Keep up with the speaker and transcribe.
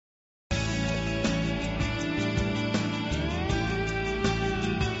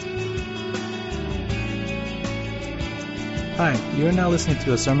Hi, you are now listening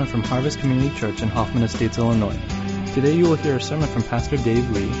to a sermon from Harvest Community Church in Hoffman Estates, Illinois. Today you will hear a sermon from Pastor Dave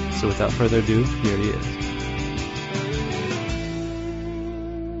Lee, so without further ado, here he is.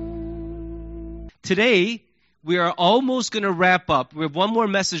 Today, we are almost going to wrap up. We have one more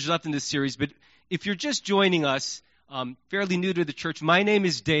message left in this series, but if you're just joining us, fairly new to the church, my name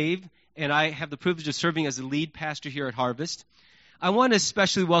is Dave, and I have the privilege of serving as the lead pastor here at Harvest. I want to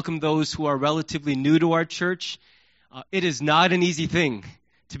especially welcome those who are relatively new to our church. It is not an easy thing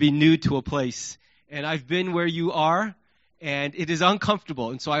to be new to a place, and I've been where you are, and it is uncomfortable,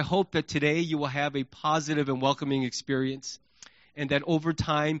 and so I hope that today you will have a positive and welcoming experience, and that over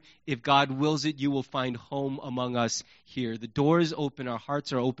time, if God wills it, you will find home among us here. The door is open, our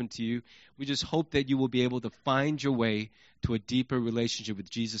hearts are open to you. We just hope that you will be able to find your way to a deeper relationship with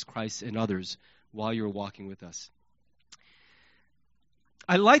Jesus Christ and others while you're walking with us.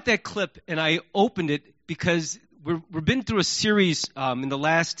 I like that clip, and I opened it because we've been through a series in the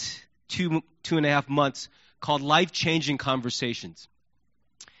last two and a half months called Life-Changing Conversations.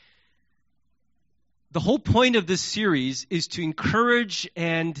 The whole point of this series is to encourage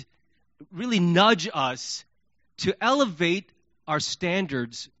and really nudge us to elevate our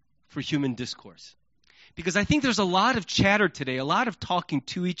standards for human discourse. Because I think there's a lot of chatter today, a lot of talking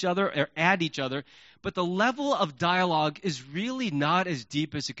to each other or at each other, but the level of dialogue is really not as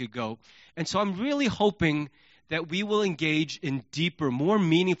deep as it could go. And so I'm really hoping that we will engage in deeper, more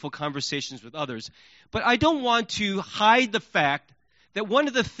meaningful conversations with others. But I don't want to hide the fact that one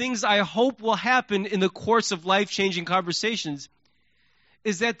of the things I hope will happen in the course of life-changing conversations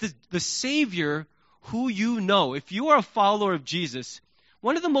is that the Savior who you know, if you are a follower of Jesus,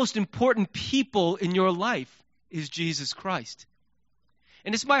 one of the most important people in your life is Jesus Christ.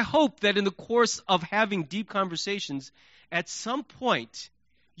 And it's my hope that in the course of having deep conversations, at some point,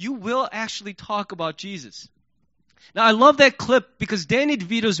 you will actually talk about Jesus. Now, I love that clip because Danny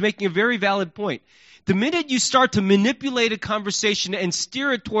DeVito is making a very valid point. The minute you start to manipulate a conversation and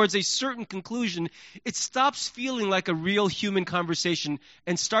steer it towards a certain conclusion, it stops feeling like a real human conversation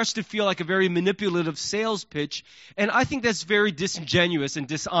and starts to feel like a very manipulative sales pitch. And I think that's very disingenuous and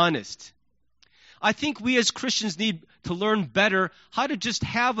dishonest. I think we as Christians need to learn better how to just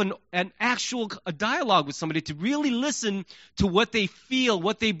have an actual dialogue with somebody, to really listen to what they feel,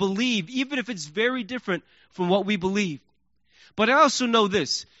 what they believe, even if it's very different from what we believe. But I also know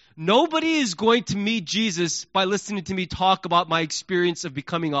this. Nobody is going to meet Jesus by listening to me talk about my experience of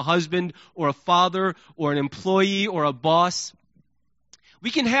becoming a husband or a father or an employee or a boss.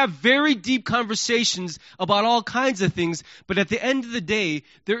 We can have very deep conversations about all kinds of things, but at the end of the day,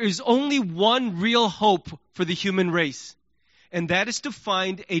 there is only one real hope for the human race, and that is to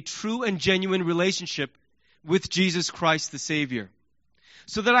find a true and genuine relationship with Jesus Christ the Savior.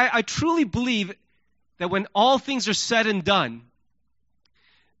 So that I truly believe that when all things are said and done,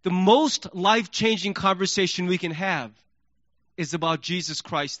 the most life-changing conversation we can have is about Jesus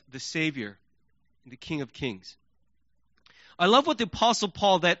Christ the Savior and the King of Kings. I love what the Apostle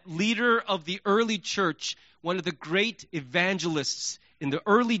Paul, that leader of the early church, one of the great evangelists in the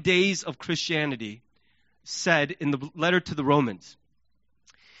early days of Christianity, said in the letter to the Romans.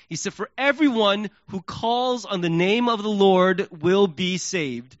 He said, "For everyone who calls on the name of the Lord will be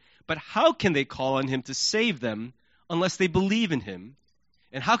saved. But how can they call on him to save them unless they believe in him?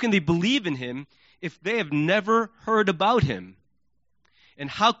 And how can they believe in him if they have never heard about him? And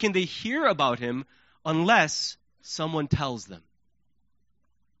how can they hear about him unless someone tells them?"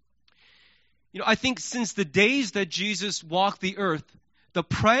 I think since the days that Jesus walked the earth, the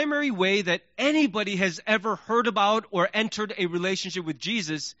primary way that anybody has ever heard about or entered a relationship with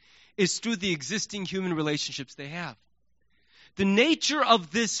Jesus is through the existing human relationships they have. The nature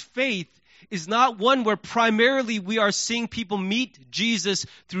of this faith is not one where primarily we are seeing people meet Jesus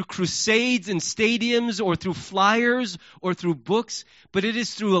through crusades and stadiums or through flyers or through books, but it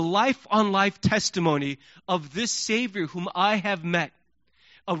is through a life-on-life testimony of this Savior whom I have met,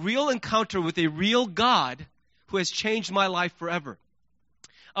 a real encounter with a real God who has changed my life forever.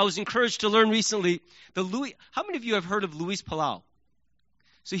 I was encouraged to learn recently how many of you have heard of Luis Palau?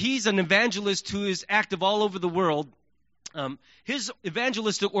 So he's an evangelist who is active all over the world. His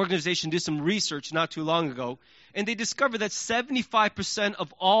evangelistic organization did some research not too long ago, and they discovered that 75%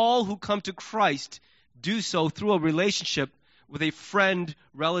 of all who come to Christ do so through a relationship with a friend,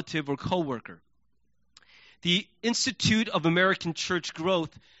 relative, or coworker. The Institute of American Church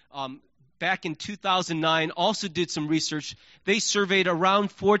Growth, back in 2009, also did some research. They surveyed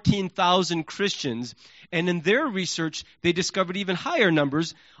around 14,000 Christians, and in their research, they discovered even higher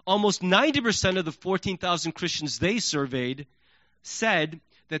numbers. Almost 90% of the 14,000 Christians they surveyed said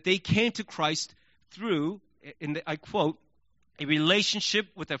that they came to Christ through, and I quote, a relationship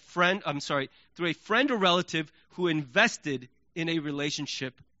with a friend, through a friend or relative who invested in a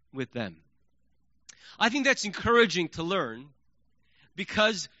relationship with them. I think that's encouraging to learn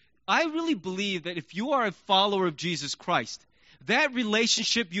because I really believe that if you are a follower of Jesus Christ, that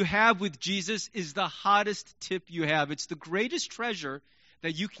relationship you have with Jesus is the hottest tip you have. It's the greatest treasure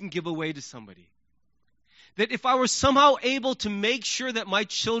that you can give away to somebody. That if I were somehow able to make sure that my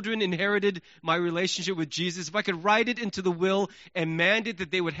children inherited my relationship with Jesus, if I could write it into the will and mandate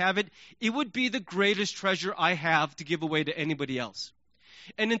that they would have it, it would be the greatest treasure I have to give away to anybody else.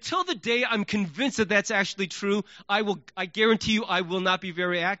 And until the day I'm convinced that that's actually true, I guarantee you I will not be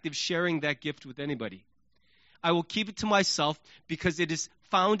very active sharing that gift with anybody. I will keep it to myself because it is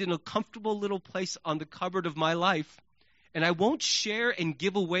found in a comfortable little place on the cupboard of my life. And I won't share and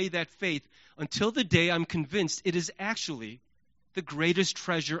give away that faith until the day I'm convinced it is actually the greatest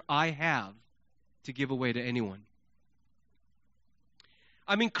treasure I have to give away to anyone.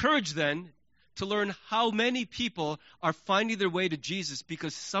 I'm encouraged then to learn how many people are finding their way to Jesus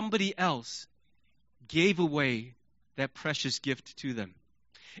because somebody else gave away that precious gift to them.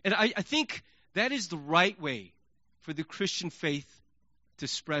 And I think that is the right way for the Christian faith to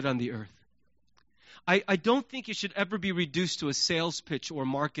spread on the earth. I don't think it should ever be reduced to a sales pitch or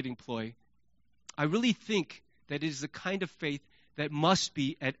marketing ploy. I really think that it is the kind of faith that must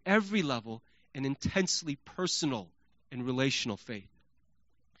be at every level an intensely personal and relational faith.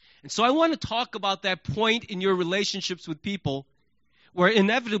 And so I want to talk about that point in your relationships with people where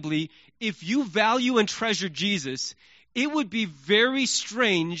inevitably, if you value and treasure Jesus, it would be very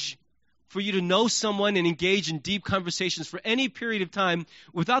strange for you to know someone and engage in deep conversations for any period of time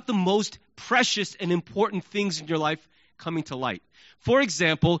without the most precious and important things in your life coming to light. For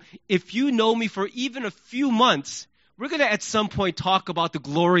example, if you know me for even a few months, we're going to at some point talk about the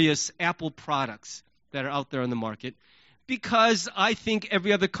glorious Apple products that are out there on the market because I think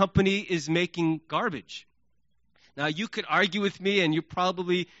every other company is making garbage. Now, you could argue with me, and you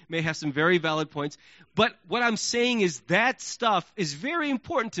probably may have some very valid points, but what I'm saying is that stuff is very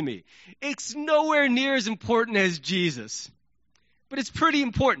important to me. It's nowhere near as important as Jesus, but it's pretty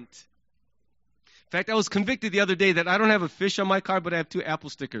important. In fact, I was convicted the other day that I don't have a fish on my car, but I have 2 Apple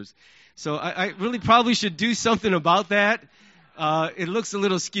stickers. So I really probably should do something about that. It looks a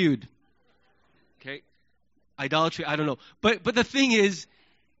little skewed. Okay? Idolatry, I don't know. But the thing is,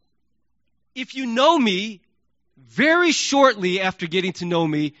 if you know me, very shortly after getting to know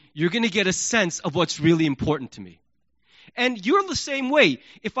me, you're going to get a sense of what's really important to me. And you're the same way.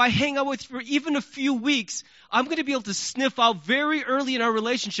 If I hang out with you for even a few weeks, I'm going to be able to sniff out very early in our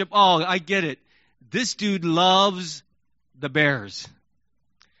relationship, oh, I get it. This dude loves the Bears.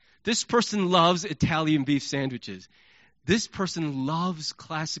 This person loves Italian beef sandwiches. This person loves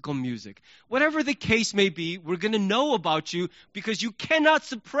classical music. Whatever the case may be, we're going to know about you because you cannot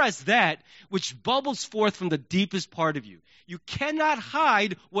suppress that which bubbles forth from the deepest part of you. You cannot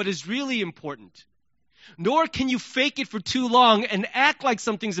hide what is really important. Nor can you fake it for too long and act like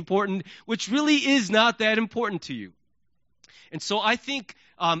something's important, which really is not that important to you. And so I think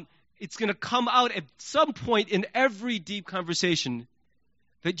it's going to come out at some point in every deep conversation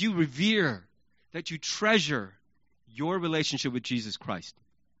that you revere, that you treasure your relationship with Jesus Christ.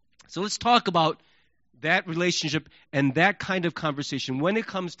 So let's talk about that relationship and that kind of conversation when it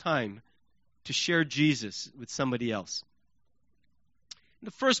comes time to share Jesus with somebody else.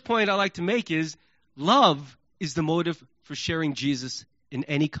 The first point I like to make is love is the motive for sharing Jesus in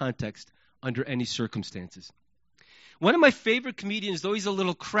any context, under any circumstances. One of my favorite comedians, though he's a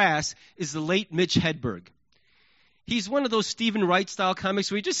little crass, is the late Mitch Hedberg. He's one of those Stephen Wright-style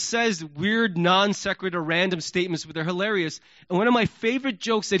comics where he just says weird, non-sequitur, random statements, but they're hilarious. And one of my favorite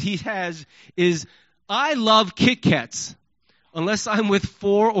jokes that he has is, I love Kit Kats, unless I'm with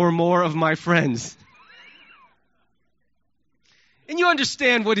 4 or more of my friends. And you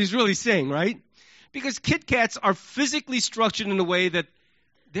understand what he's really saying, right? Because Kit Kats are physically structured in a way that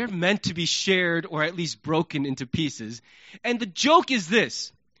they're meant to be shared or at least broken into pieces. And the joke is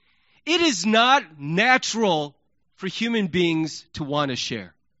this. It is not natural for human beings to want to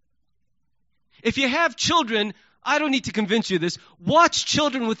share. If you have children, I don't need to convince you of this. Watch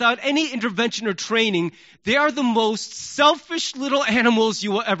children without any intervention or training. They are the most selfish little animals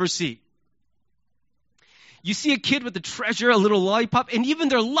you will ever see. You see a kid with a treasure, a little lollipop, and even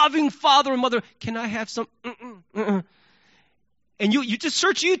their loving father and mother, can I have some? And you just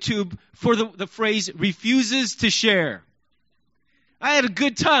search YouTube for the phrase, refuses to share. I had a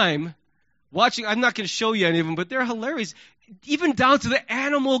good time watching. I'm not going to show you any of them, but they're hilarious. Even down to the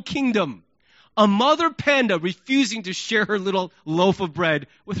animal kingdom. A mother panda refusing to share her little loaf of bread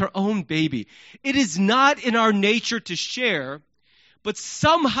with her own baby. It is not in our nature to share, But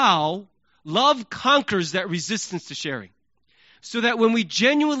somehow, love conquers that resistance to sharing. So that when we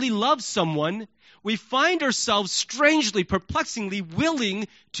genuinely love someone, we find ourselves strangely, perplexingly willing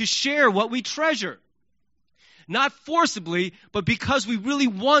to share what we treasure. Not forcibly, but because we really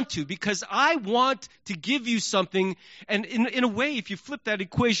want to. Because I want to give you something. And in a way, if you flip that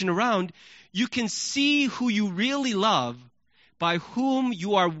equation around, you can see who you really love by whom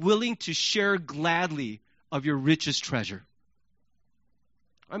you are willing to share gladly of your richest treasure.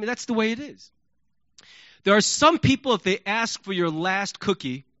 I mean, that's the way it is. There are some people, if they ask for your last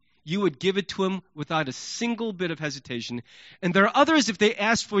cookie, you would give it to them without a single bit of hesitation. And there are others, if they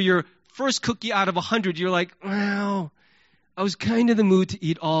ask for your first cookie out of 100, you're like, well, I was kind of in the mood to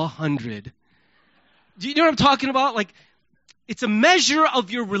eat all 100. Do you know what I'm talking about? Like, it's a measure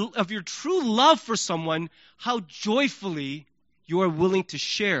of your true love for someone, how joyfully you are willing to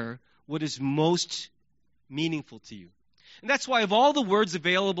share what is most meaningful to you. And that's why of all the words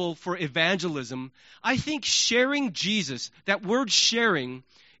available for evangelism, I think sharing Jesus, that word sharing,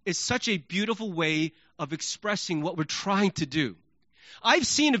 is such a beautiful way of expressing what we're trying to do. I've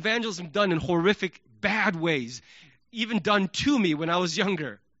seen evangelism done in horrific, bad ways, even done to me when I was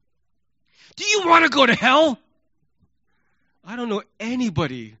younger. Do you want to go to hell? I don't know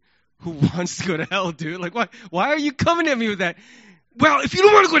anybody who wants to go to hell, dude. Like, why are you coming at me with that? Well, if you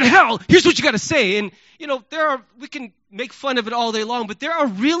don't want to go to hell, here's what you got to say. And, we can make fun of it all day long, but there are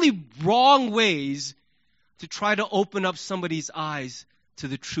really wrong ways to try to open up somebody's eyes to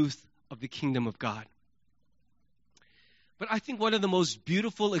the truth of the kingdom of God. But I think one of the most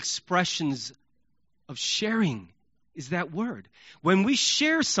beautiful expressions of sharing is that word. When we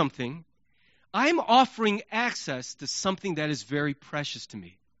share something, I'm offering access to something that is very precious to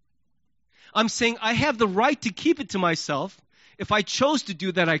me. I'm saying I have the right to keep it to myself. If I chose to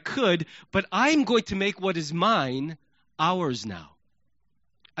do that, I could, but I'm going to make what is mine ours now.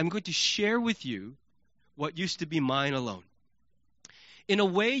 I'm going to share with you what used to be mine alone. In a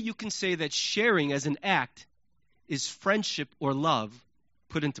way, you can say that sharing as an act is friendship or love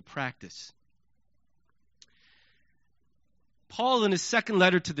put into practice. Paul, in his second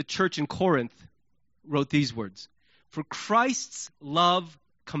letter to the church in Corinth, wrote these words: "For Christ's love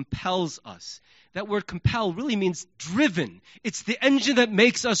compels us." That word compel really means driven. It's the engine that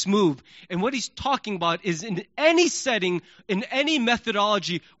makes us move. And what he's talking about is in any setting, in any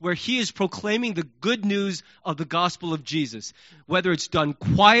methodology where he is proclaiming the good news of the gospel of Jesus, whether it's done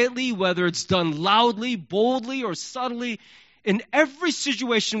quietly, whether it's done loudly, boldly, or subtly, in every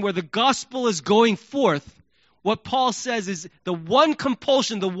situation where the gospel is going forth, what Paul says is the one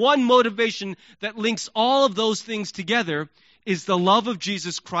compulsion, the one motivation that links all of those things together is the love of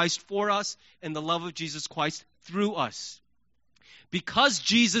Jesus Christ for us and the love of Jesus Christ through us. Because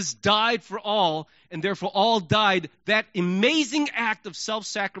Jesus died for all, and therefore all died, that amazing act of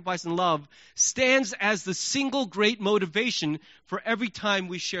self-sacrifice and love stands as the single great motivation for every time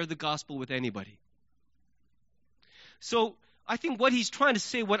we share the gospel with anybody. So I think what he's trying to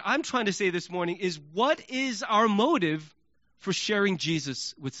say, what I'm trying to say this morning is, what is our motive for sharing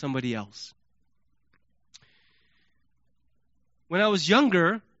Jesus with somebody else? When I was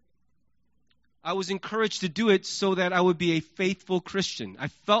younger, I was encouraged to do it so that I would be a faithful Christian. I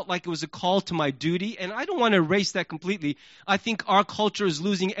felt like it was a call to my duty, and I don't want to erase that completely. I think our culture is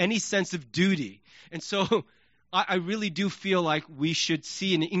losing any sense of duty. And so I really do feel like we should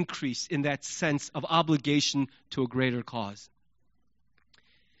see an increase in that sense of obligation to a greater cause.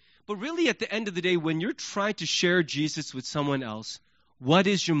 But really, at the end of the day, when you're trying to share Jesus with someone else, what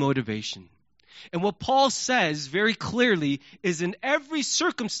is your motivation? And what Paul says very clearly is, in every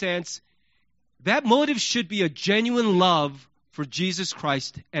circumstance, that motive should be a genuine love for Jesus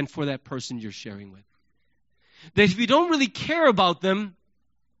Christ and for that person you're sharing with. That if you don't really care about them,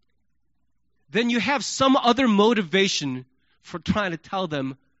 then you have some other motivation for trying to tell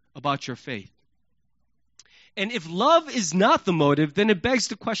them about your faith. And if love is not the motive, then it begs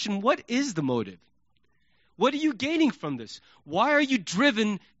the question, what is the motive? What are you gaining from this? Why are you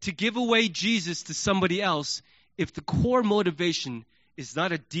driven to give away Jesus to somebody else if the core motivation is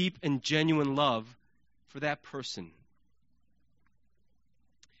not a deep and genuine love for that person?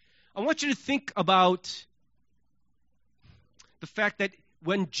 I want you to think about the fact that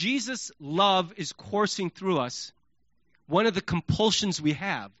when Jesus' love is coursing through us, one of the compulsions we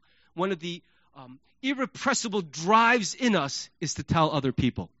have, one of the irrepressible drives in us is to tell other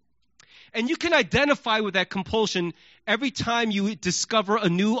people. And you can identify with that compulsion every time you discover a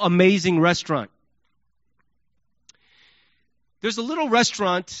new amazing restaurant. There's a little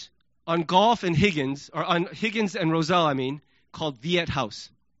restaurant on Gulf and Higgins, or on Higgins and Roselle, called Viet House.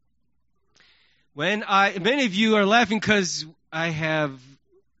 Many of you are laughing because I have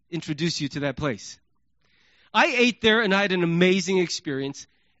introduced you to that place. I ate there and I had an amazing experience,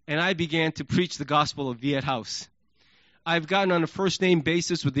 and I began to preach the gospel of Viet House. I've gotten on a first-name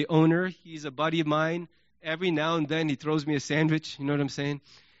basis with the owner. He's a buddy of mine. Every now and then he throws me a sandwich. You know what I'm saying?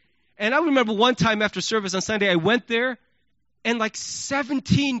 And I remember one time after service on Sunday, I went there, and like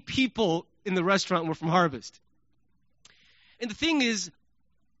 17 people in the restaurant were from Harvest. And the thing is,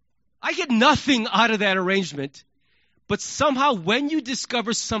 I get nothing out of that arrangement, but somehow when you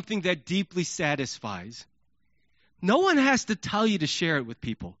discover something that deeply satisfies, no one has to tell you to share it with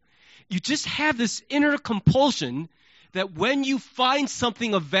people. You just have this inner compulsion that when you find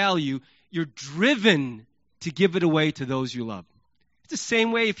something of value, you're driven to give it away to those you love. It's the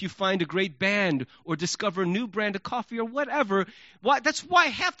same way if you find a great band or discover a new brand of coffee or whatever. That's why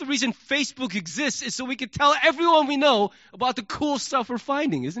half the reason Facebook exists is so we can tell everyone we know about the cool stuff we're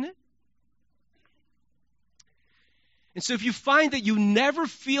finding, isn't it? And so if you find that you never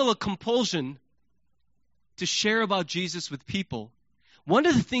feel a compulsion to share about Jesus with people, one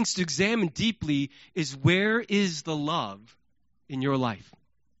of the things to examine deeply is, where is the love in your life?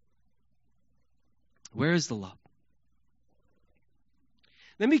 Where is the love?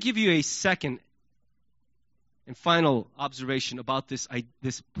 Let me give you a second and final observation about this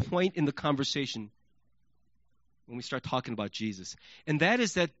point in the conversation when we start talking about Jesus. And that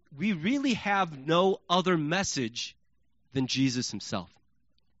is that we really have no other message than Jesus himself.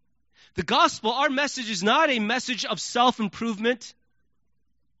 The gospel, our message, is not a message of self-improvement,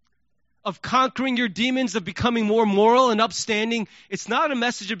 of conquering your demons, of becoming more moral and upstanding. It's not a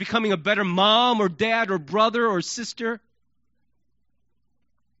message of becoming a better mom or dad or brother or sister.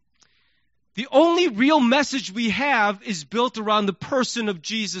 The only real message we have is built around the person of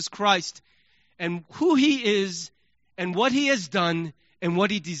Jesus Christ and who he is and what he has done and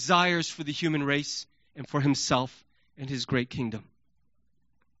what he desires for the human race and for himself and his great kingdom.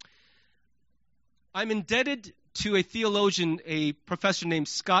 I'm indebted to a theologian, a professor named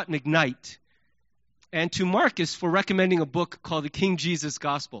Scott McKnight, and to Marcus for recommending a book called The King Jesus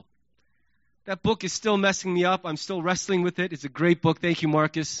Gospel. That book is still messing me up. I'm still wrestling with it. It's a great book. Thank you,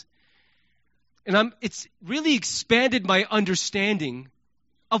 Marcus. And it's really expanded my understanding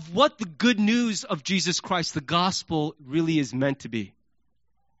of what the good news of Jesus Christ, the gospel, really is meant to be.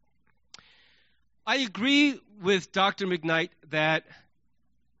 I agree with Dr. McKnight that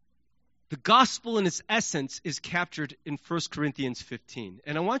the gospel in its essence is captured in 1 Corinthians 15.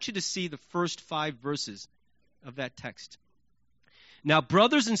 And I want you to see the first 5 verses of that text. Now,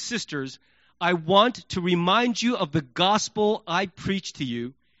 brothers and sisters, I want to remind you of the gospel I preached to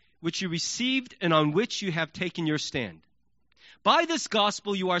you, which you received and on which you have taken your stand. By this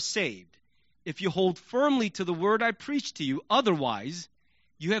gospel you are saved, if you hold firmly to the word I preached to you. Otherwise,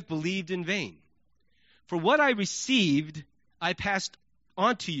 you have believed in vain. For what I received, I passed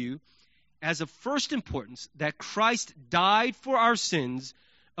on to you as of first importance, that Christ died for our sins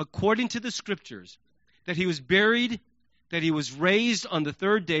according to the Scriptures, that he was buried, that he was raised on the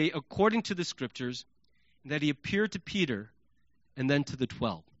 3rd day according to the Scriptures, and that he appeared to Peter and then to the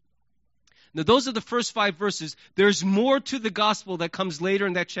 12. Now, those are the first 5 verses. There's more to the gospel that comes later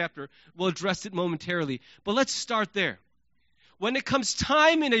in that chapter. We'll address it momentarily. But let's start there. When it comes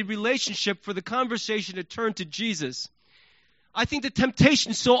time in a relationship for the conversation to turn to Jesus, I think the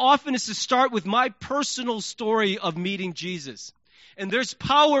temptation so often is to start with my personal story of meeting Jesus. And there's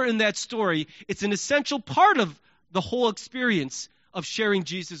power in that story. It's an essential part of the whole experience of sharing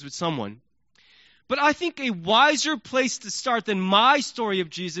Jesus with someone. But I think a wiser place to start than my story of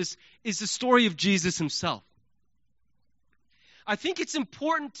Jesus is the story of Jesus himself. I think it's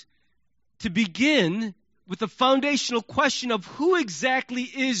important to begin with the foundational question of who exactly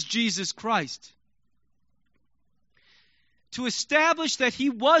is Jesus Christ. To establish that he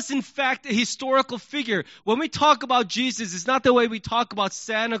was in fact a historical figure. When we talk about Jesus, it's not the way we talk about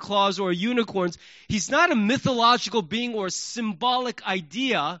Santa Claus or unicorns. He's not a mythological being or a symbolic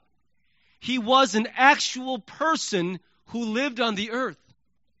idea. He was an actual person who lived on the earth.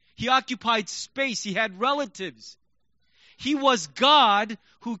 He occupied space. He had relatives. He was God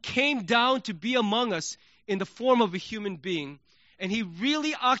who came down to be among us in the form of a human being. And he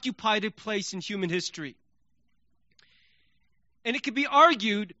really occupied a place in human history. And it could be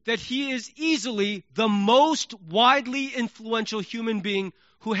argued that he is easily the most widely influential human being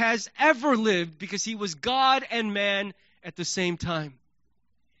who has ever lived, because he was God and man at the same time.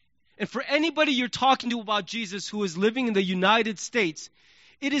 And for anybody you're talking to about Jesus who is living in the United States,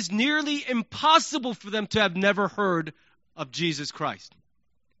 it is nearly impossible for them to have never heard of Jesus Christ.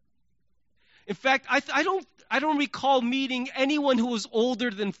 In fact, I don't recall meeting anyone who was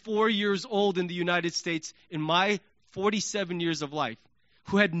older than 4 years old in the United States in my 47 years of life,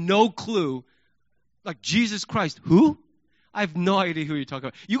 who had no clue, like Jesus Christ, who? I have no idea who you're talking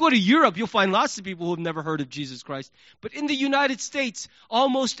about. You go to Europe, you'll find lots of people who have never heard of Jesus Christ. But in the United States,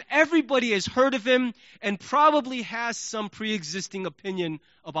 almost everybody has heard of him and probably has some pre-existing opinion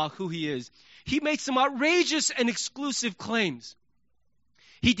about who he is. He made some outrageous and exclusive claims.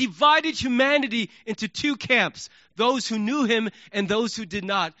 He divided humanity into two camps, those who knew him and those who did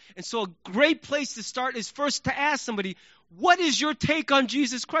not. And so a great place to start is first to ask somebody, what is your take on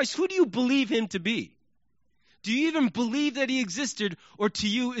Jesus Christ? Who do you believe him to be? Do you even believe that he existed, or to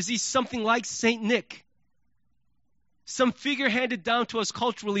you, is he something like St. Nick? Some figure handed down to us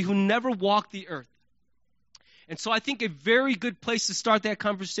culturally who never walked the earth. And so I think a very good place to start that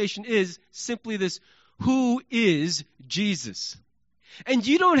conversation is simply this: who is Jesus? And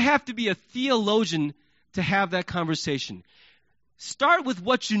you don't have to be a theologian to have that conversation. Start with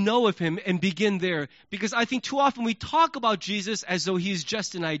what you know of him and begin there, because I think too often we talk about Jesus as though he's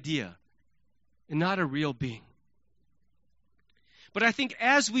just an idea and not a real being. But I think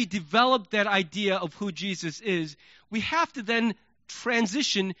as we develop that idea of who Jesus is, we have to then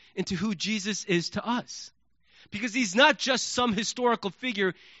transition into who Jesus is to us. Because he's not just some historical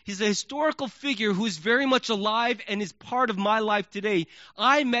figure. He's a historical figure who is very much alive and is part of my life today.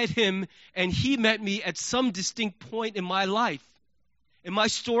 I met him and he met me at some distinct point in my life. And my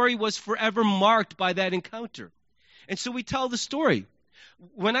story was forever marked by that encounter. And so we tell the story.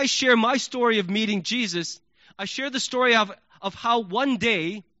 When I share my story of meeting Jesus, I share the story of how one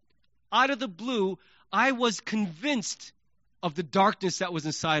day, out of the blue, I was convinced of the darkness that was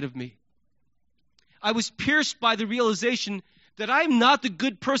inside of me. I was pierced by the realization that I'm not the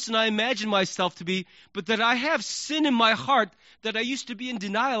good person I imagine myself to be, but that I have sin in my heart that I used to be in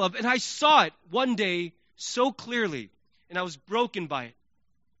denial of. And I saw it one day so clearly, and I was broken by it.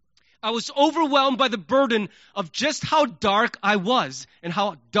 I was overwhelmed by the burden of just how dark I was and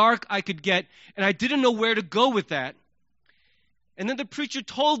how dark I could get, and I didn't know where to go with that. And then the preacher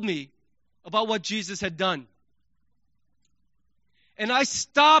told me about what Jesus had done. And I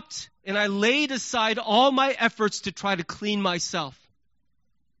stopped and I laid aside all my efforts to try to clean myself.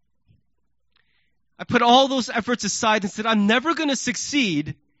 I put all those efforts aside and said, I'm never going to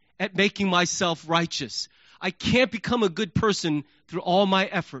succeed at making myself righteous. I can't become a good person through all my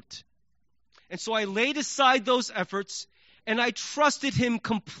effort. And so I laid aside those efforts and I trusted him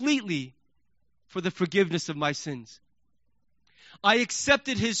completely for the forgiveness of my sins. I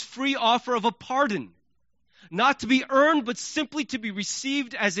accepted his free offer of a pardon, not to be earned, but simply to be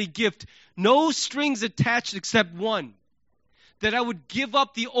received as a gift. No strings attached except one, that I would give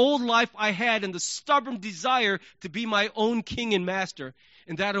up the old life I had and the stubborn desire to be my own king and master,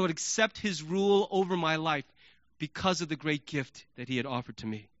 and that I would accept his rule over my life because of the great gift that he had offered to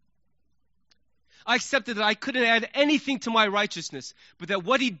me. I accepted that I couldn't add anything to my righteousness, but that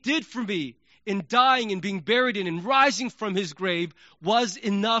what he did for me in dying and being buried in and rising from his grave was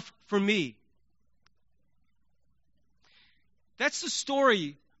enough for me. That's the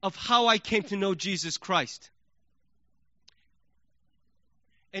story of how I came to know Jesus Christ.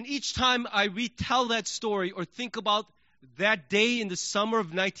 And each time I retell that story or think about that day in the summer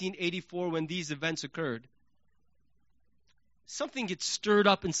of 1984 when these events occurred, something gets stirred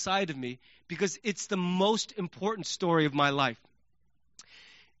up inside of me because it's the most important story of my life.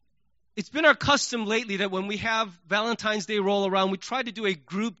 It's been our custom lately that when we have Valentine's Day roll around, we try to do a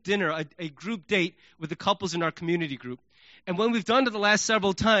group dinner, a group date with the couples in our community group. And when we've done it the last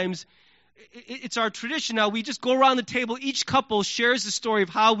several times, it's our tradition now. We just go around the table. Each couple shares the story of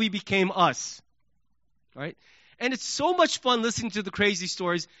how we became us. Right? And it's so much fun listening to the crazy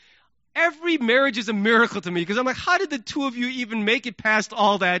stories. Every marriage is a miracle to me because I'm like, how did the two of you even make it past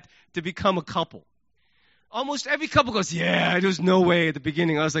all that to become a couple? Almost every couple goes, yeah, there was no way at the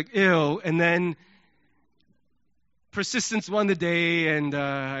beginning. I was like, ew. And then persistence won the day, and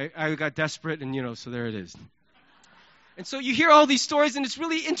I got desperate, and, so there it is. And so you hear all these stories, and it's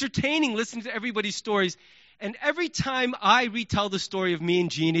really entertaining listening to everybody's stories. And every time I retell the story of me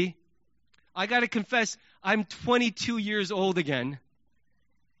and Jeannie, I got to confess, I'm 22 years old again.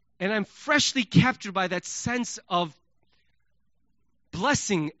 And I'm freshly captured by that sense of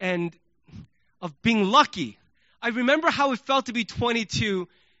blessing and of being lucky. I remember how it felt to be 22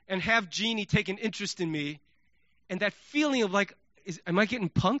 and have Jeannie take an interest in me. And that feeling of like, am I getting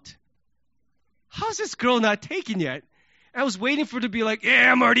punked? How's this girl not taken yet? I was waiting for her to be like,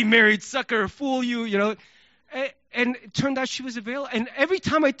 yeah, I'm already married, sucker, fool you, And it turned out she was available. And every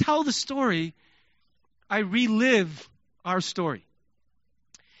time I tell the story, I relive our story.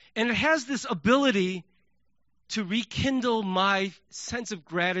 And it has this ability to rekindle my sense of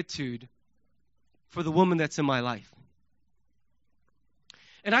gratitude for the woman that's in my life.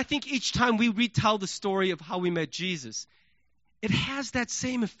 And I think each time we retell the story of how we met Jesus, it has that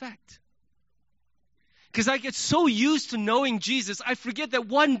same effect. Because I get so used to knowing Jesus, I forget that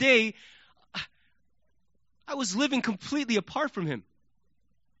one day I was living completely apart from him.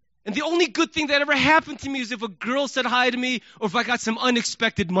 And the only good thing that ever happened to me is if a girl said hi to me or if I got some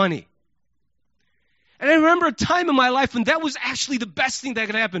unexpected money. And I remember a time in my life when that was actually the best thing that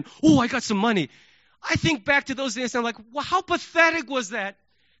could happen. Oh, I got some money. I think back to those days and I'm like, well, how pathetic was that?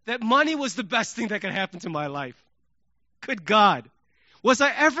 That money was the best thing that could happen to my life. Good God. Was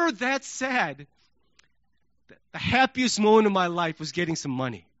I ever that sad? The happiest moment of my life was getting some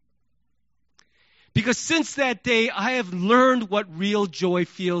money. Because since that day, I have learned what real joy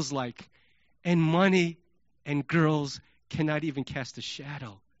feels like. And money and girls cannot even cast a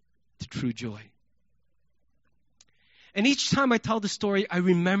shadow to true joy. And each time I tell the story, I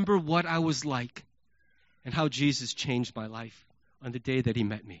remember what I was like and how Jesus changed my life on the day that he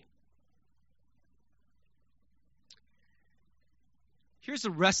met me. Here's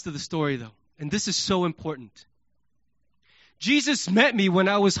the rest of the story, though, and this is so important. Jesus met me when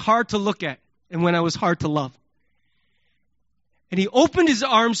I was hard to look at and when I was hard to love. And he opened his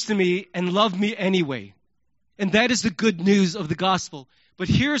arms to me and loved me anyway. And that is the good news of the gospel. But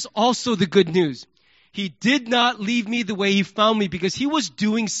here's also the good news. He did not leave me the way he found me because he was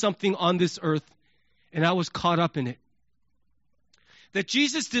doing something on this earth and I was caught up in it. That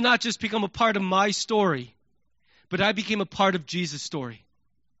Jesus did not just become a part of my story, but I became a part of Jesus' story.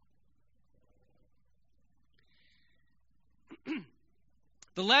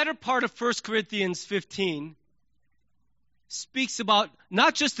 The latter part of 1 Corinthians 15 speaks about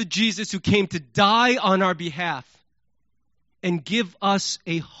not just the Jesus who came to die on our behalf and give us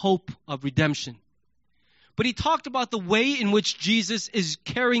a hope of redemption, but he talked about the way in which Jesus is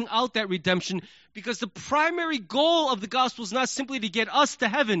carrying out that redemption, because the primary goal of the gospel is not simply to get us to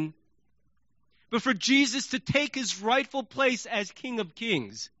heaven, but for Jesus to take his rightful place as King of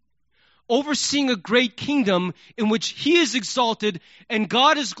Kings, overseeing a great kingdom in which he is exalted and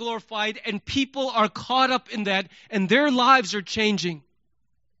God is glorified and people are caught up in that and their lives are changing.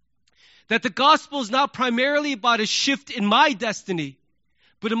 That the gospel is not primarily about a shift in my destiny,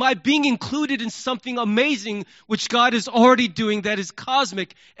 but am I being included in something amazing which God is already doing that is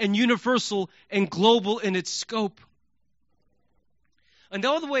cosmic and universal and global in its scope?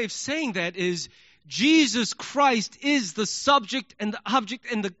 Another way of saying that is Jesus Christ is the subject and the object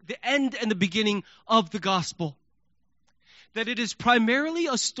and the end and the beginning of the gospel. That it is primarily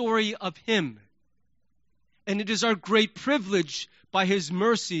a story of him. And it is our great privilege by his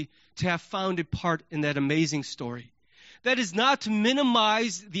mercy to have found a part in that amazing story. That is not to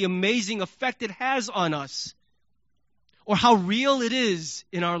minimize the amazing effect it has on us or how real it is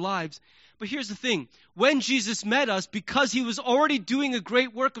in our lives. But here's the thing. When Jesus met us, because he was already doing a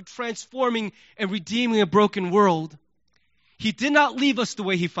great work of transforming and redeeming a broken world, he did not leave us the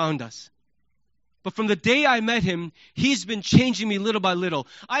way he found us. But from the day I met him, he's been changing me little by little.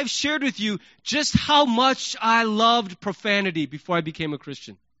 I've shared with you just how much I loved profanity before I became a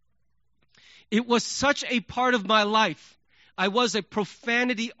Christian. It was such a part of my life. I was a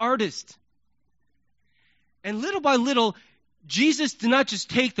profanity artist. And little by little, Jesus did not just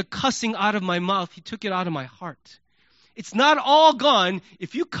take the cussing out of my mouth, he took it out of my heart. It's not all gone.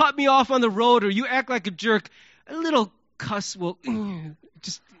 If you cut me off on the road or you act like a jerk, a little cuss will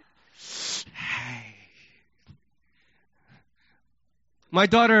just... My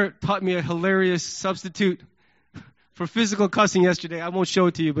daughter taught me a hilarious substitute for physical cussing yesterday. I won't show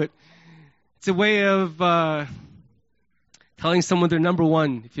it to you, but it's a way of telling someone they're number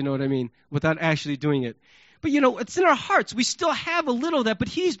one, if you know what I mean, without actually doing it. But, it's in our hearts. We still have a little of that, but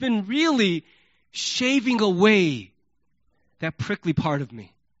he's been really shaving away that prickly part of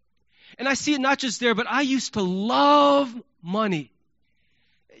me. And I see it not just there, but I used to love money.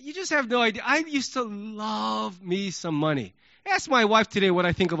 You just have no idea. I used to love me some money. Ask my wife today what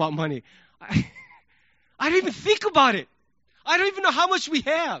I think about money. I don't even think about it. I don't even know how much we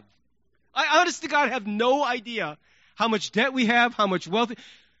have. I honest to God have no idea how much debt we have, how much wealth.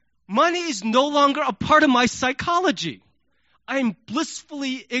 Money is no longer a part of my psychology. I am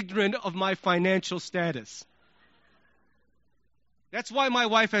blissfully ignorant of my financial status. That's why my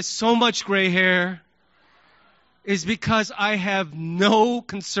wife has so much gray hair, is because I have no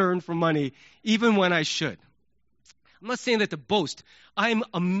concern for money, even when I should. I'm not saying that to boast. I'm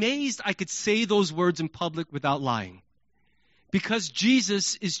amazed I could say those words in public without lying. Because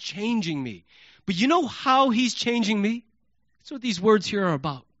Jesus is changing me. But you know how he's changing me? That's what these words here are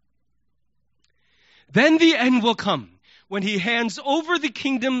about. Then the end will come, when he hands over the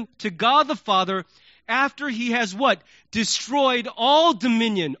kingdom to God the Father after he has what? Destroyed all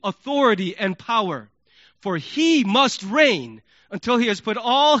dominion, authority, and power. For he must reign until he has put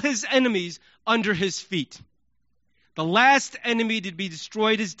all his enemies under his feet. The last enemy to be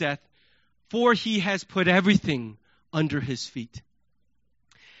destroyed is death, for he has put everything under his feet.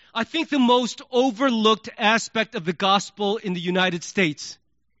 I think the most overlooked aspect of the gospel in the United States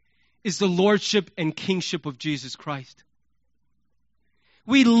is the lordship and kingship of Jesus Christ.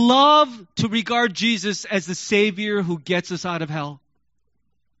 We love to regard Jesus as the Savior who gets us out of hell.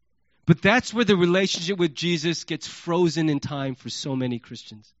 But that's where the relationship with Jesus gets frozen in time for so many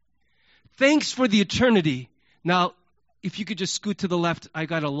Christians. Thanks for the eternity. Now, if you could just scoot to the left, I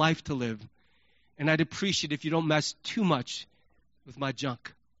got a life to live. And I'd appreciate if you don't mess too much with my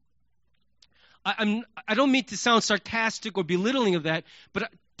junk. I don't mean to sound sarcastic or belittling of that,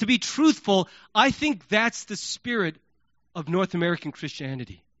 but to be truthful, I think that's the spirit of North American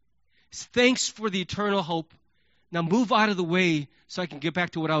Christianity. Thanks for the eternal hope. Now move out of the way so I can get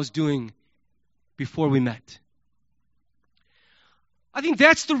back to what I was doing before we met. I think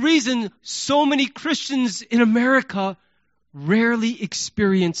that's the reason so many Christians in America rarely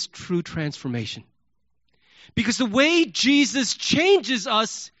experience true transformation. Because the way Jesus changes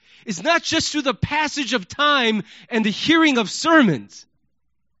us is not just through the passage of time and the hearing of sermons.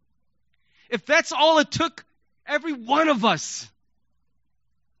 If that's all it took, every one of us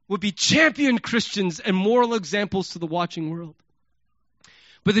would be champion Christians and moral examples to the watching world.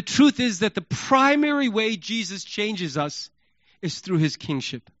 But the truth is that the primary way Jesus changes us is through his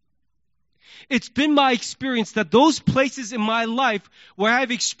kingship. It's been my experience that those places in my life where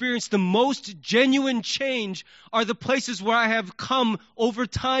I've experienced the most genuine change are the places where I have come over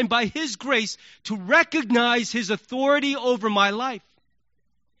time by his grace to recognize his authority over my life.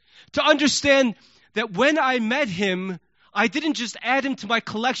 To understand that when I met him, I didn't just add him to my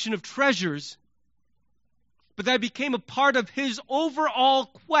collection of treasures, but that I became a part of his overall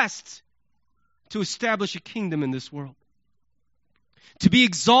quest to establish a kingdom in this world. To be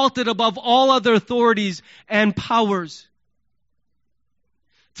exalted above all other authorities and powers.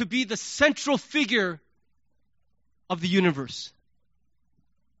 To be the central figure of the universe.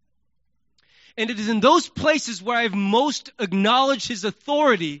 And it is in those places where I've most acknowledged his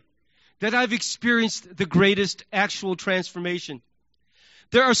authority that I've experienced the greatest actual transformation.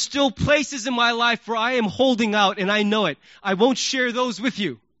 There are still places in my life where I am holding out, and I know it. I won't share those with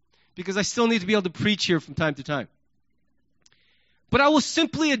you because I still need to be able to preach here from time to time. But I will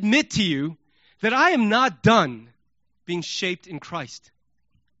simply admit to you that I am not done being shaped in Christ.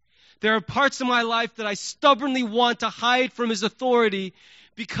 There are parts of my life that I stubbornly want to hide from his authority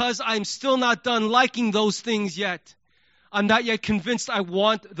because I'm still not done liking those things yet. I'm not yet convinced I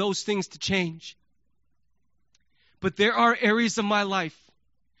want those things to change. But there are areas of my life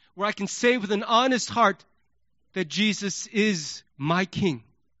where I can say with an honest heart that Jesus is my King.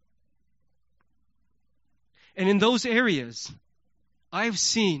 And in those areas, I have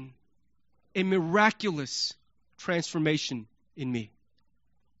seen a miraculous transformation in me.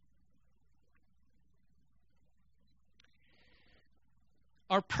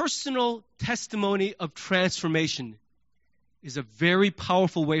 Our personal testimony of transformation is a very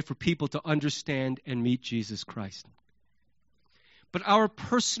powerful way for people to understand and meet Jesus Christ. But our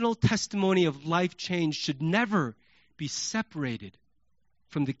personal testimony of life change should never be separated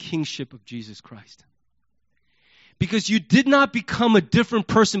from the kingship of Jesus Christ. Because you did not become a different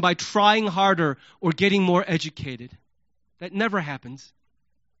person by trying harder or getting more educated. That never happens.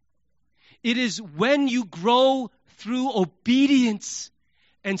 It is when you grow through obedience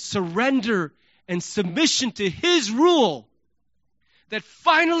and surrender and submission to his rule that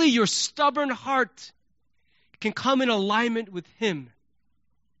finally your stubborn heart can come in alignment with him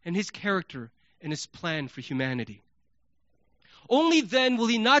and his character and his plan for humanity. Only then will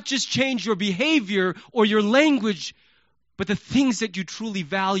he not just change your behavior or your language, but the things that you truly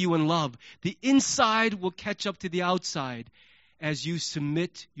value and love. The inside will catch up to the outside as you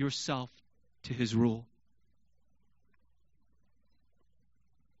submit yourself to his rule.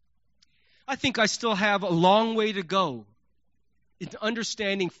 I think I still have a long way to go into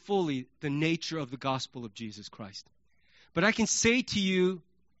understanding fully the nature of the gospel of Jesus Christ. But I can say to you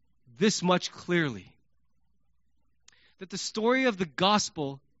this much clearly, that the story of the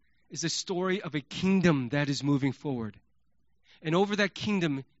gospel is a story of a kingdom that is moving forward. And over that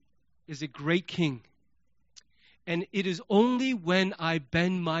kingdom is a great king. And it is only when I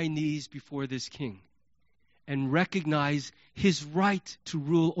bend my knees before this king and recognize his right to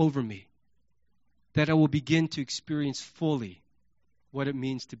rule over me that I will begin to experience fully what it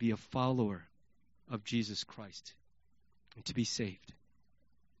means to be a follower of Jesus Christ and to be saved.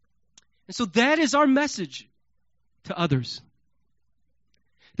 And so that is our message to others.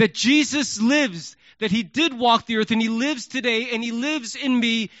 That Jesus lives, that he did walk the earth, and he lives today, and he lives in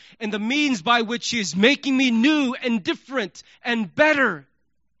me, and the means by which he is making me new and different and better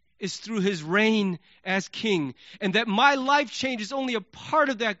is through his reign as king. And that my life change is only a part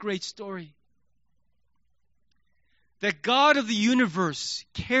of that great story. That God of the universe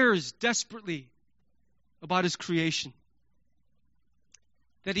cares desperately about his creation.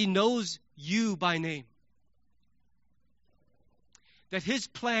 That he knows you by name. That his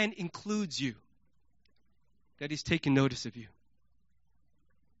plan includes you. That he's taken notice of you.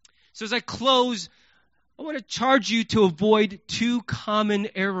 So as I close, I want to charge you to avoid two common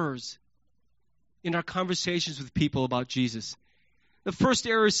errors in our conversations with people about Jesus. The first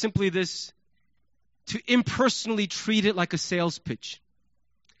error is simply this: to impersonally treat it like a sales pitch.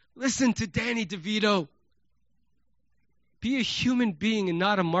 Listen to Danny DeVito. Be a human being and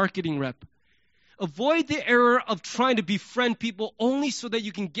not a marketing rep. Avoid the error of trying to befriend people only so that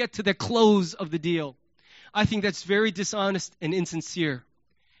you can get to the close of the deal. I think that's very dishonest and insincere.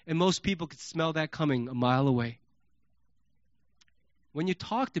 And most people could smell that coming a mile away. When you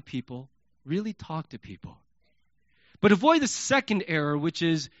talk to people, really talk to people. But avoid the second error, which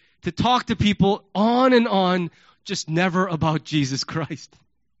is to talk to people on and on, just never about Jesus Christ.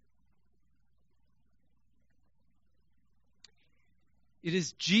 It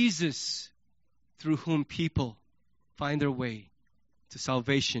is Jesus through whom people find their way to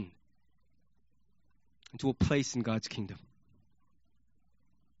salvation and to a place in God's kingdom.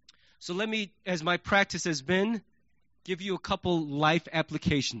 So let me, as my practice has been, give you a couple life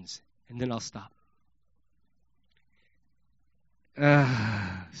applications, and then I'll stop.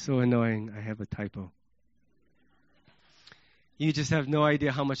 So annoying. I have a typo. You just have no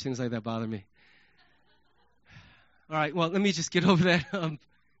idea how much things like that bother me. All right, well, let me just get over that.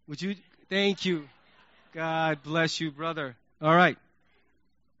 Would you? Thank you. God bless you, brother. All right.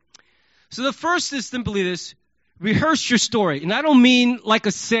 So the first is simply this: rehearse your story. And I don't mean like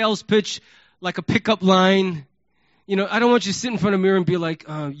a sales pitch, like a pickup line. You know, I don't want you to sit in front of a mirror and be like,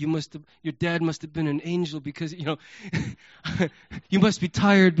 your dad must have been an angel because, you must be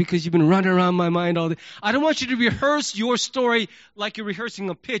tired because you've been running around my mind all day. I don't want you to rehearse your story like you're rehearsing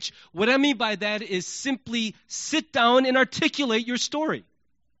a pitch. What I mean by that is simply sit down and articulate your story.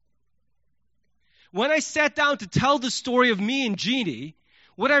 When I sat down to tell the story of me and Jeannie,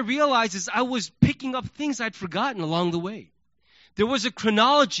 what I realized is I was picking up things I'd forgotten along the way. There was a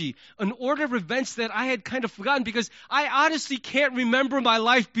chronology, an order of events that I had kind of forgotten because I honestly can't remember my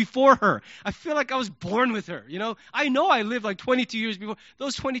life before her. I feel like I was born with her, I know I lived like 22 years before.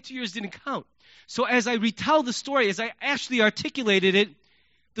 Those 22 years didn't count. So as I retell the story, as I actually articulated it,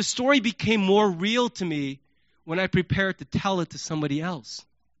 the story became more real to me when I prepared to tell it to somebody else.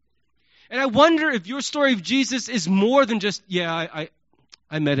 And I wonder if your story of Jesus is more than just, I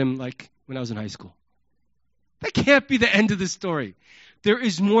met him like when I was in high school. That can't be the end of the story. There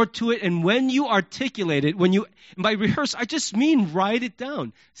is more to it. And when you articulate it, and by rehearse, I just mean write it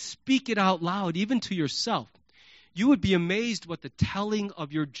down. Speak it out loud, even to yourself. You would be amazed what the telling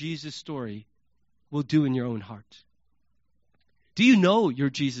of your Jesus story will do in your own heart. Do you know your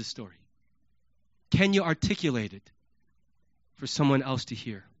Jesus story? Can you articulate it for someone else to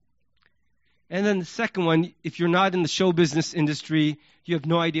hear? And then the second one, if you're not in the show business industry, you have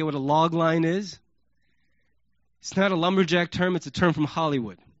no idea what a log line is. It's not a lumberjack term, it's a term from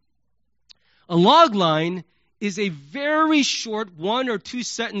Hollywood. A log line is a very short 1 or 2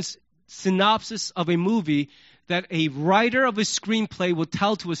 sentence synopsis of a movie that a writer of a screenplay will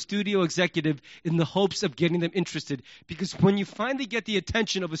tell to a studio executive in the hopes of getting them interested. Because when you finally get the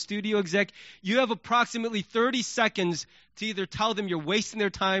attention of a studio exec, you have approximately 30 seconds to either tell them you're wasting their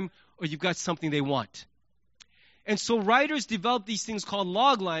time or you've got something they want. And so writers develop these things called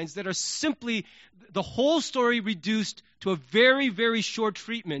log lines that are simply the whole story reduced to a very, very short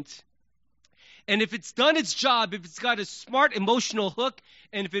treatment. And if it's done its job, if it's got a smart emotional hook,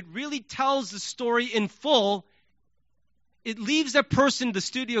 and if it really tells the story in full, it leaves that person, the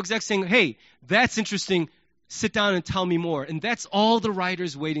studio exec, saying, hey, that's interesting, sit down and tell me more. And that's all the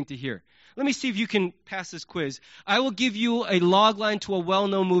writer's waiting to hear. Let me see if you can pass this quiz. I will give you a log line to a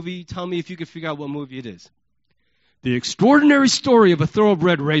well-known movie. Tell me if you can figure out what movie it is. The extraordinary story of a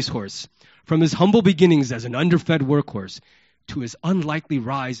thoroughbred racehorse, from his humble beginnings as an underfed workhorse to his unlikely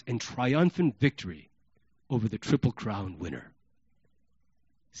rise and triumphant victory over the Triple Crown winner.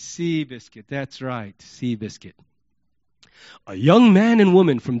 Seabiscuit, that's right, Seabiscuit. A young man and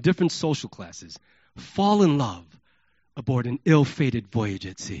woman from different social classes fall in love aboard an ill-fated voyage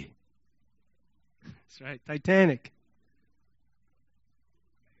at sea. That's right, Titanic.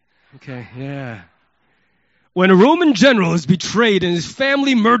 Okay, yeah. When a Roman general is betrayed and his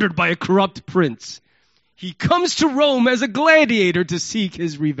family murdered by a corrupt prince, he comes to Rome as a gladiator to seek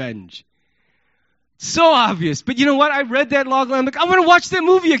his revenge. So obvious. But you know what? I read that log line. I'm like, I want to watch that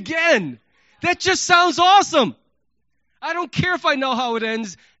movie again. That just sounds awesome. I don't care if I know how it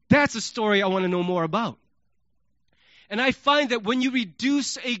ends. That's a story I want to know more about. And I find that when you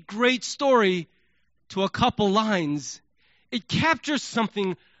reduce a great story to a couple lines, it captures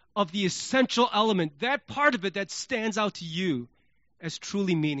something of the essential element, that part of it that stands out to you as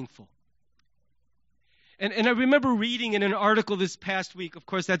truly meaningful. And I remember reading in an article this past week, of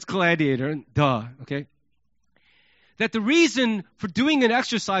course that's Gladiator, duh, okay? That the reason for doing an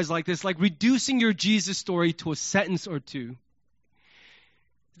exercise like this, like reducing your Jesus story to a sentence or two,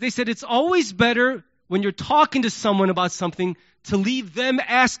 they said it's always better when you're talking to someone about something to leave them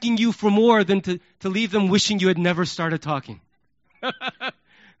asking you for more than to leave them wishing you had never started talking.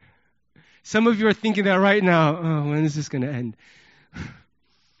 Some of you are thinking that right now. Oh, when is this going to end?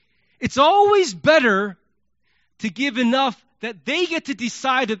 It's always better to give enough that they get to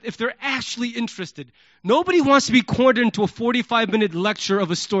decide if they're actually interested. Nobody wants to be cornered into a 45-minute lecture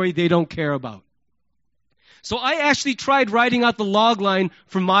of a story they don't care about. So I actually tried writing out the log line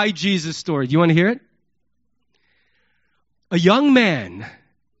for my Jesus story. Do you want to hear it? A young man,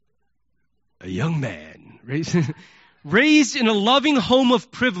 raised in a loving home of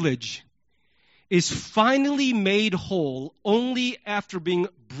privilege, is finally made whole only after being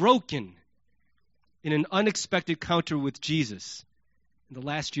broken in an unexpected encounter with Jesus in the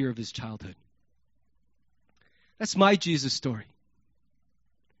last year of his childhood. That's my Jesus story.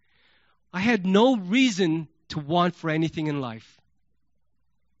 I had no reason to want for anything in life,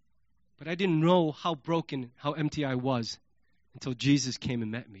 but I didn't know how broken, how empty I was until Jesus came and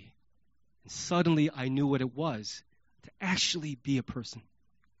met me. And suddenly I knew what it was to actually be a person,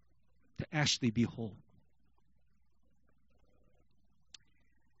 to actually be whole.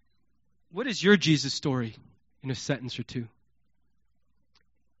 What is your Jesus story in a sentence or two?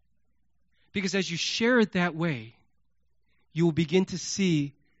 Because as you share it that way, you will begin to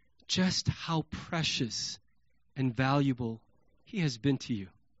see just how precious and valuable he has been to you.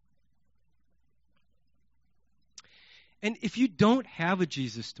 And if you don't have a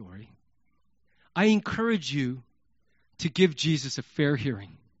Jesus story, I encourage you to give Jesus a fair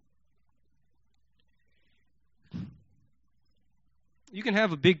hearing. You can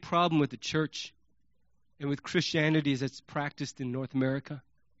have a big problem with the church and with Christianity as it's practiced in North America.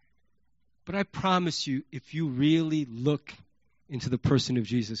 But I promise you, if you really look into the person of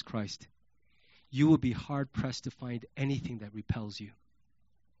Jesus Christ, you will be hard-pressed to find anything that repels you.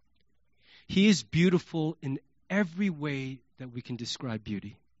 He is beautiful in every way that we can describe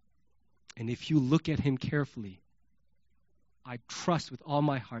beauty. And if you look at him carefully, I trust with all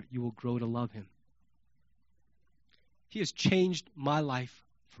my heart you will grow to love him. He has changed my life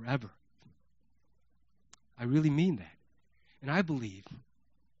forever. I really mean that. And I believe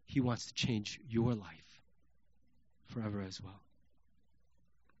he wants to change your life forever as well.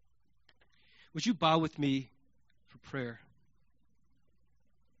 Would you bow with me for prayer?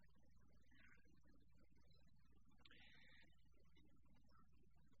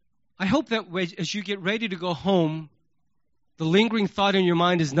 I hope that as you get ready to go home, the lingering thought in your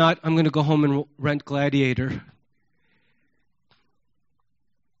mind is not, I'm going to go home and rent Gladiator.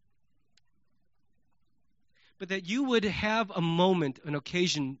 But that you would have a moment, an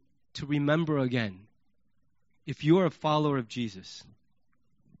occasion to remember again, if you are a follower of Jesus,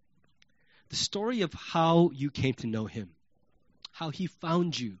 the story of how you came to know him, how he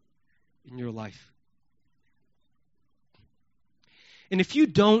found you in your life. And if you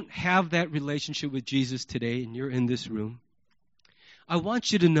don't have that relationship with Jesus today and you're in this room, I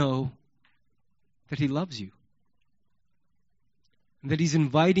want you to know that he loves you and that he's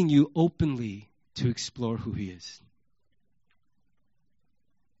inviting you openly to explore who he is.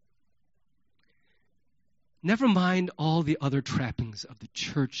 Never mind all the other trappings of the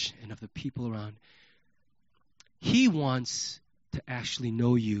church and of the people around. He wants to actually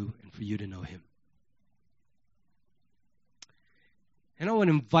know you and for you to know him. And I want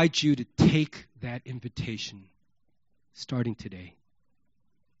to invite you to take that invitation starting today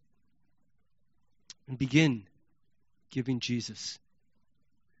and begin giving Jesus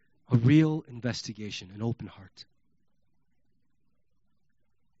a real investigation, an open heart.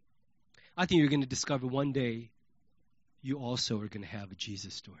 I think you're going to discover one day you also are going to have a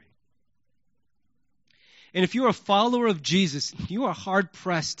Jesus story. And if you're a follower of Jesus, you are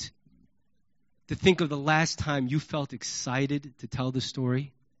hard-pressed to think of the last time you felt excited to tell the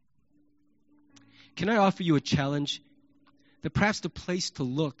story. Can I offer you a challenge? That perhaps the place to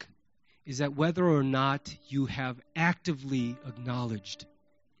look is that whether or not you have actively acknowledged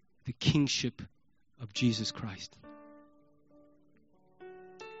the kingship of Jesus Christ.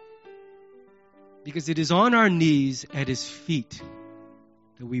 Because it is on our knees at his feet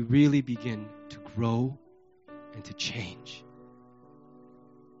that we really begin to grow and to change.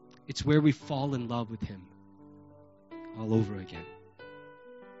 It's where we fall in love with him all over again.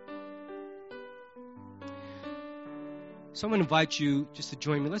 So I'm going to invite you just to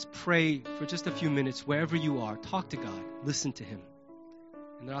join me. Let's pray for just a few minutes wherever you are. Talk to God. Listen to him.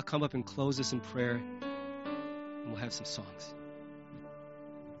 And then I'll come up and close this in prayer, and we'll have some songs.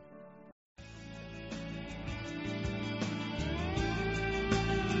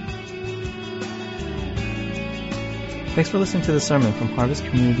 Thanks for listening to the sermon from Harvest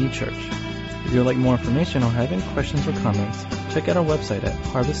Community Church. If you would like more information or have any questions or comments, check out our website at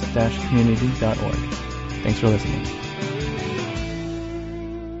harvest-community.org. Thanks for listening.